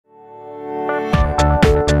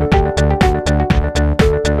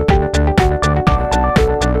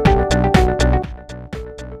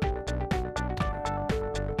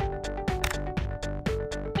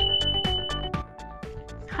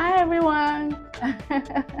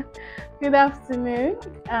Good afternoon.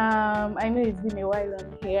 I know it's been a while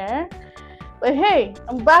on here, but hey,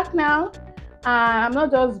 I'm back now. I'm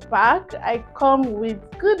not just back, I come with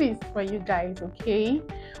goodies for you guys, okay?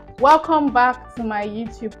 Welcome back to my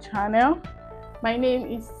YouTube channel. My name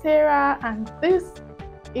is Sarah, and this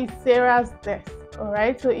is Sarah's Desk, all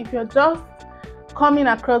right? So if you're just coming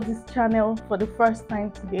across this channel for the first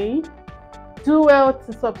time today, do well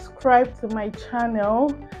to subscribe to my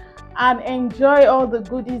channel and enjoy all the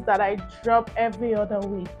goodies that I drop every other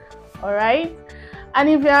week. All right, and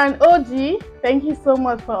if you're an OG, thank you so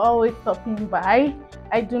much for always stopping by.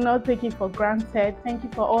 I do not take it for granted. Thank you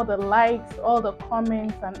for all the likes, all the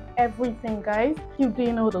comments, and everything, guys. Keep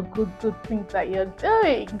doing all the good things that you're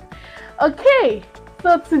doing. Okay,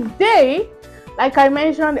 so today, like I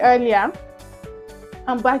mentioned earlier,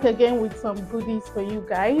 I'm back again with some goodies for you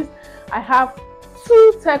guys. I have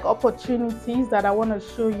two tech opportunities that I want to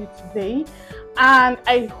show you today, and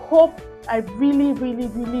I really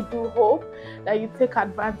do hope that you take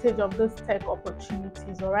advantage of those tech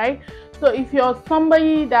opportunities. All right, so if you're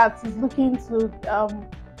somebody that is looking to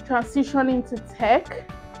transition into tech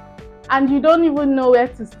and you don't even know where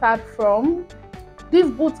to start from,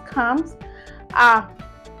 these boot camps are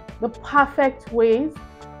the perfect ways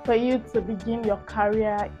for you to begin your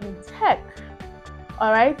career in tech.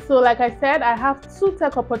 All right, so like I said, I have two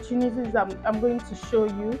tech opportunities I'm going to show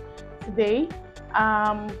you today.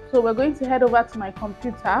 So we're going to head over to my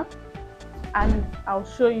computer and I'll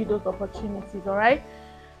show you those opportunities. All right,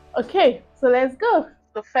 okay, so let's go.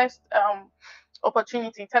 The first tech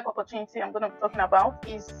opportunity I'm going to be talking about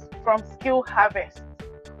is from Skill Harvest.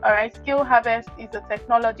 All right, Skill Harvest is a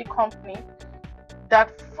technology company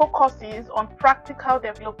that focuses on practical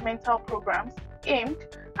developmental programs aimed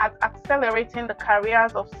at accelerating the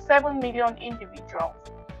careers of 7 million individuals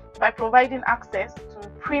by providing access to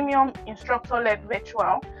premium instructor-led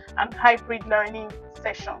virtual and hybrid learning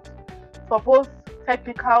sessions for both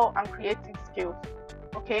technical and creative skills.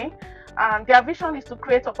 Okay, and their vision is to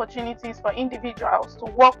create opportunities for individuals to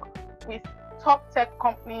work with top tech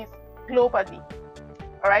companies globally.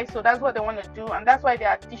 All right, so that's what they want to do, and that's why they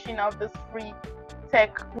are dishing out this free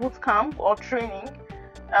tech bootcamp or training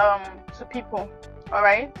to people. All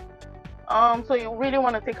right, so you really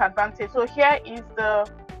want to take advantage. So here is the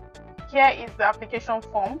application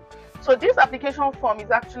form. So this application form is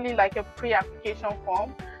actually like a pre-application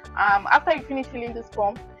form. After you finish filling this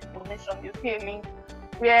form, you see a link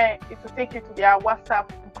where it will take you to their WhatsApp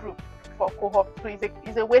group for cohort 2.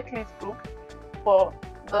 It's a waitlist group for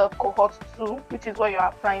the cohort 2, which is what you're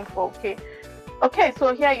applying for. Okay,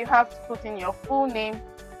 so here you have to put in your full name.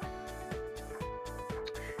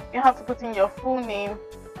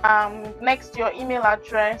 Next, your email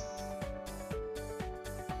address.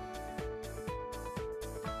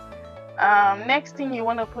 Next thing you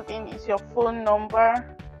want to put in is your phone number.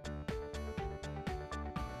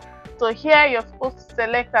 So here you're supposed to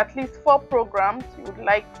select at least 4 programs you would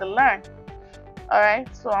like to learn. All right,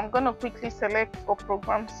 so I'm going to quickly select 4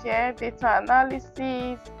 programs here: data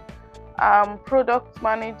analysis, product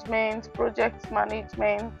management, project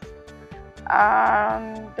management,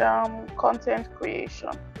 and content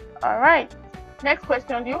creation. All right, next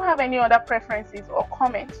question: do you have any other preferences or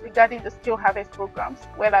comments regarding the Skill Harvest programs?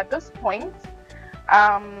 Well, at this point,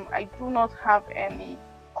 I do not have any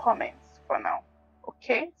comments for now.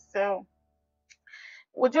 Okay, so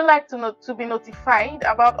would you like to be notified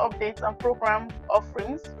about updates and program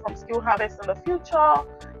offerings from Skill Harvest in the future?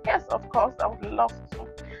 Yes, of course, I would love to.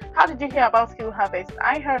 How did you hear about Skill Harvest?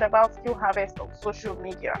 I heard about Skill Harvest on social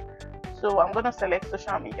media, so I'm going to select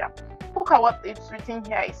social media. Look at what it's written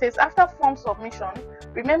here. It says, after form submission,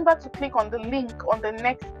 remember to click on the link on the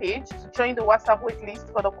next page to join the WhatsApp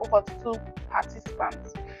waitlist for the cohort 2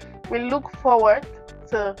 participants. We look forward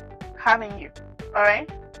to having you. All right,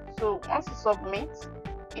 so once you submit,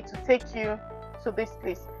 it will take you to this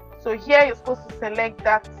place. So here you're supposed to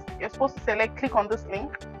select click on this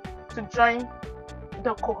link to join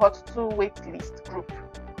the cohort 2 waitlist group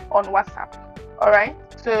on WhatsApp. All right,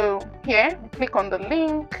 so here you click on the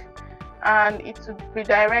link and it will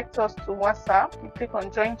redirect us to WhatsApp. You click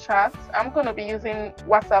on join chat. I'm going to be using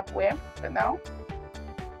WhatsApp web for now.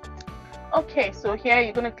 Okay, so here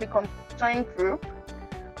you're going to click on join group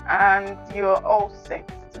and you're all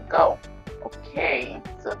set to go. Okay,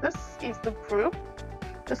 so this is the group.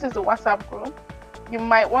 This is the WhatsApp group. You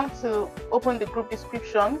might want to open the group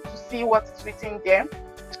description to see what's written there.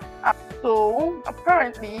 So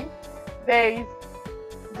apparently there is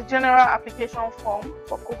the general application form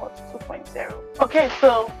for cohort 2.0. Okay,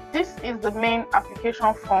 so this is the main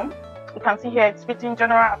application form. You can see here it's written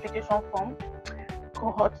general application form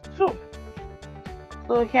cohort 2.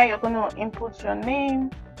 So here you're going to input your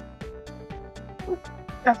name,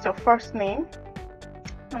 that's your first name,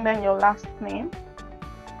 and then your last name,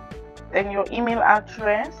 then your email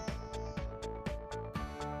address,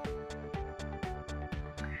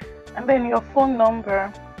 and then your phone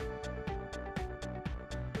number.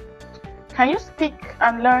 Can you speak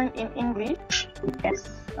and learn in English? Yes,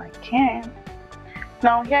 I can.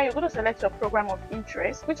 Now here you're going to select your program of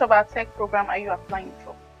interest. Which of our tech program are you applying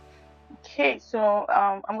for? Okay, so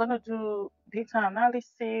I'm going to do data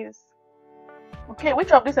analysis. Okay,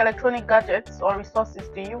 which of these electronic gadgets or resources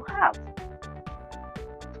do you have?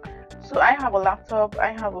 So I have a laptop,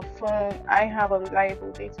 I have a phone, I have a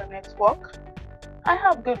reliable data network, I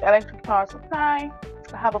have good electric power supply,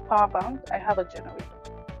 I have a power bank, I have a generator.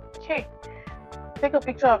 Okay, take a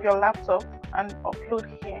picture of your laptop and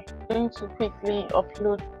upload here. I'm going to quickly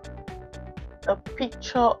upload a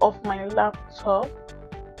picture of my laptop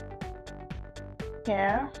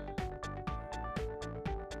here.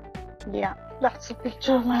 Yeah, that's a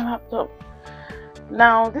picture of my laptop.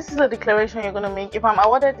 Now this is a declaration you're going to make. If I'm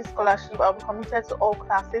awarded this scholarship, I'll be committed to all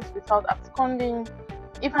classes without absconding.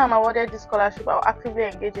 If I'm awarded this scholarship, I'll actively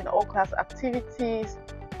engage in all class activities,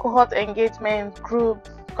 cohort engagement,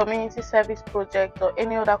 groups, community service project, or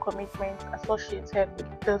any other commitments associated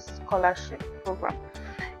with this scholarship program.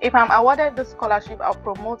 If I'm awarded this scholarship, I'll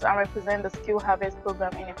promote and represent the Skill Harvest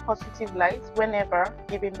program in a positive light whenever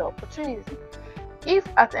given the opportunity. If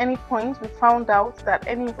at any point we found out that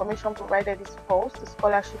any information provided is false, the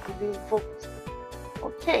scholarship will be revoked.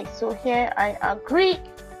 Okay, so here I agree.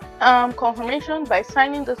 Confirmation: by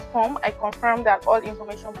signing this form, I confirm that all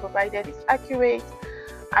information provided is accurate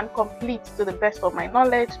and complete to the best of my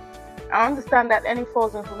knowledge. I understand that any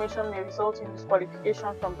false information may result in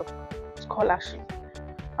disqualification from the scholarship.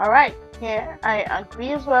 Alright, here I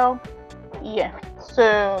agree as well. Yeah,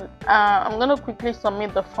 so I'm going to quickly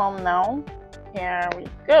submit the form now. Here we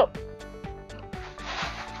go.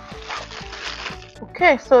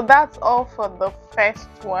 Okay, so that's all for the first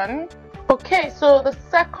one. Okay, so the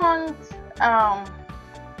second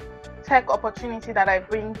tech opportunity that I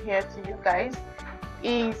bring here to you guys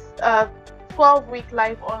is a 12-week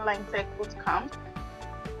live online tech bootcamp.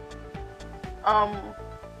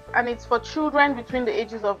 And it's for children between the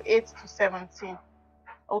ages of 8 to 17.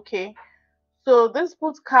 Okay, so this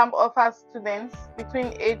bootcamp offers students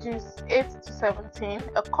between ages 8 to 17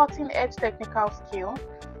 a cutting-edge technical skill,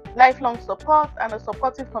 lifelong support, and a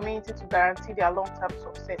supportive community to guarantee their long-term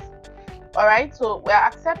success. Alright, so we're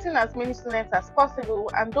accepting as many students as possible,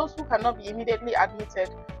 and those who cannot be immediately admitted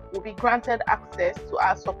will be granted access to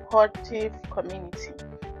our supportive community,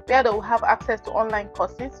 where they will have access to online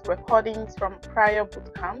courses, recordings from prior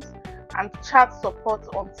bootcamps, and chat support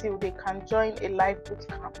until they can join a live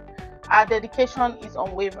bootcamp. Our dedication is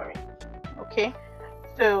unwavering. Okay,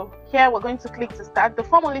 so here we're going to click to start. The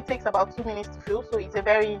form only takes about 2 minutes to fill, so it's a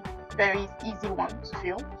very easy one to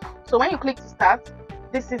fill. So when you click to start,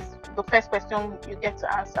 this is the first question you get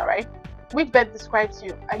to answer, right? Which best describes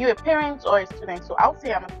you? Are you a parent or a student? So I'll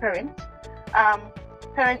say I'm a parent.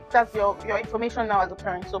 Parent, that's your information now as a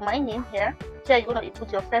parent. So my name here you're going to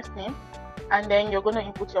input your first name, and then you're going to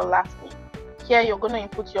input your last name. Here you're going to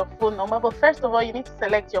input your phone number, but first of all you need to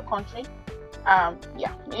select your country. You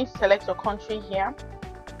need to select your country here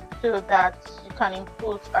so that you can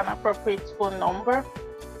input an appropriate phone number.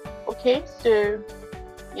 Okay, so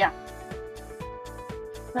yeah,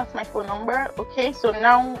 that's my phone number. Okay, so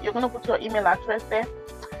now you're going to put your email address there,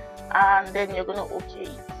 and then you're going to OK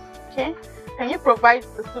it. Okay, can you provide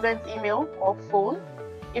the student's email or phone?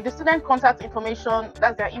 If the student contact information,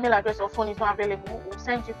 that's their email address or phone, is not available, we'll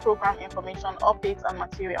send you program information, updates, and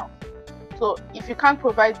materials. So if you can't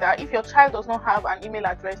provide that, if your child does not have an email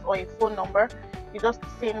address or a phone number, you just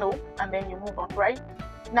say no and then you move on, right?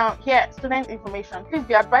 Now here, student information. Please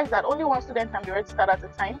be advised that only one student can be registered at a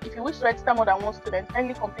time. If you wish to register more than one student,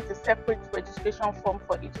 kindly complete a separate registration form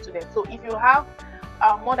for each student. So if you have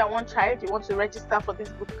more than one child you want to register for this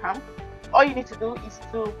bootcamp, all you need to do is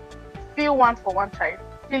to fill one for one child,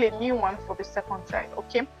 fill a new one for the second child.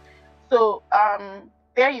 Okay, so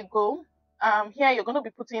there you go. Here you're going to be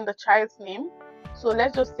putting the child's name. So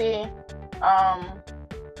let's just say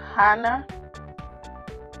Hannah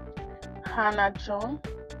John.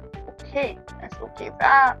 Okay, let's okay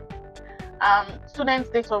that. Student's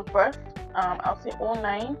date of birth, I'll say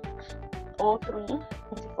 09 03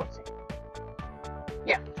 2014.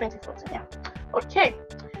 Yeah, 2014. Yeah. Okay,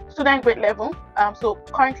 student grade level, so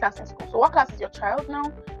current class in school. So what class is your child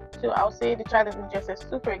now? So I'll say the child is in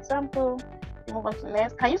GSS2, for example. You move on to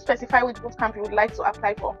next. Can you specify which bootcamp you would like to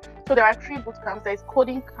apply for? So there are 3 bootcamps. There is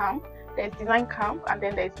coding camp, there is design camp, and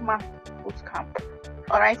then there is math bootcamp.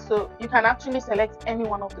 All right, so you can actually select any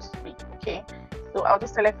one of these three. Okay, so I'll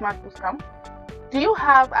just select Mac Bootcamp. Do you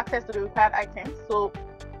have access to the required items? So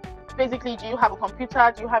basically, do you have a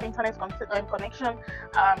computer? Do you have internet connection?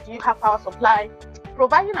 Do you have power supply?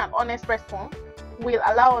 Providing an honest response will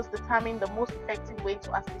allow us to determine the most effective way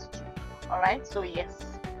to assist you. All right, so yes.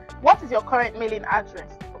 What is your current mailing address?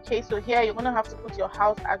 Okay, so here you're going to have to put your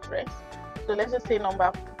house address. So let's just say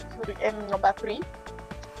number 3,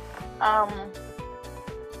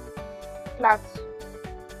 flat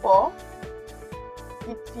 4,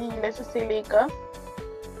 city, let's just say Lagos,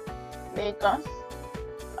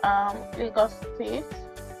 Lagos State,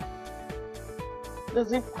 the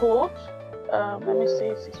zip code, let me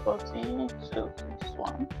say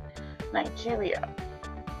 64261, Nigeria.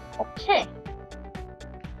 Okay.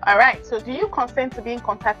 All right, so do you consent to being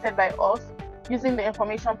contacted by us using the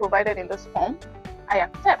information provided in this form? I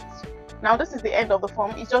accept. Now, this is the end of the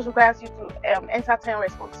form. It just requires you to enter 10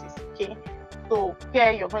 responses. Okay, so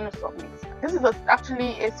here you're going to submit. This is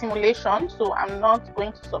actually a simulation, so I'm not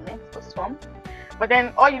going to submit this form. But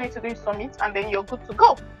then all you need to do is submit, and then you're good to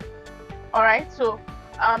go. All right, so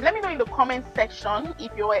let me know in the comment section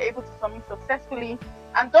if you were able to submit successfully.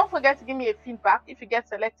 And don't forget to give me a feedback if you get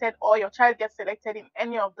selected or your child gets selected in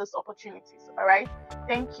any of those opportunities. All right,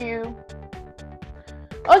 thank you.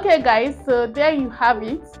 Okay guys, so there you have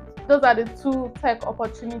it. Those are the 2 tech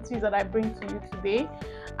opportunities that I bring to you today.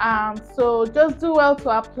 So just do well to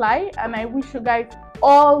apply, and I wish you guys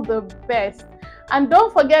all the best. And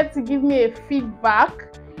don't forget to give me a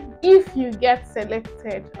feedback if you get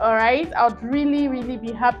selected. All right, I'd really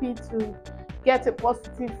be happy to get a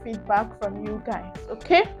positive feedback from you guys.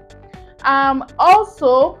 Okay,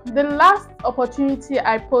 also the last opportunity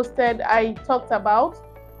I talked about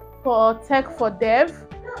for Tech for Dev,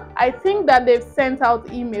 I think that they've sent out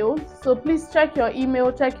emails, so please check your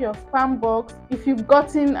email, check your spam box if you've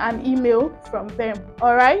gotten an email from them.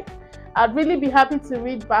 All right, I'd really be happy to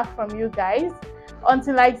read back from you guys.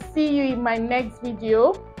 Until I see you in my next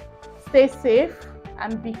video, stay safe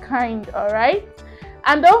and be kind. All right,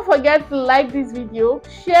 and don't forget to like this video,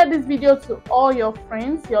 share this video to all your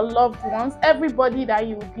friends, your loved ones, everybody that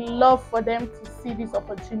you would love for them to see these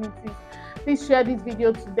opportunities. Please share this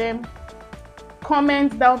video to them.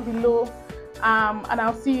 Comment down below, and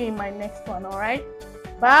I'll see you in my next one. All right,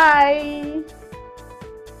 bye.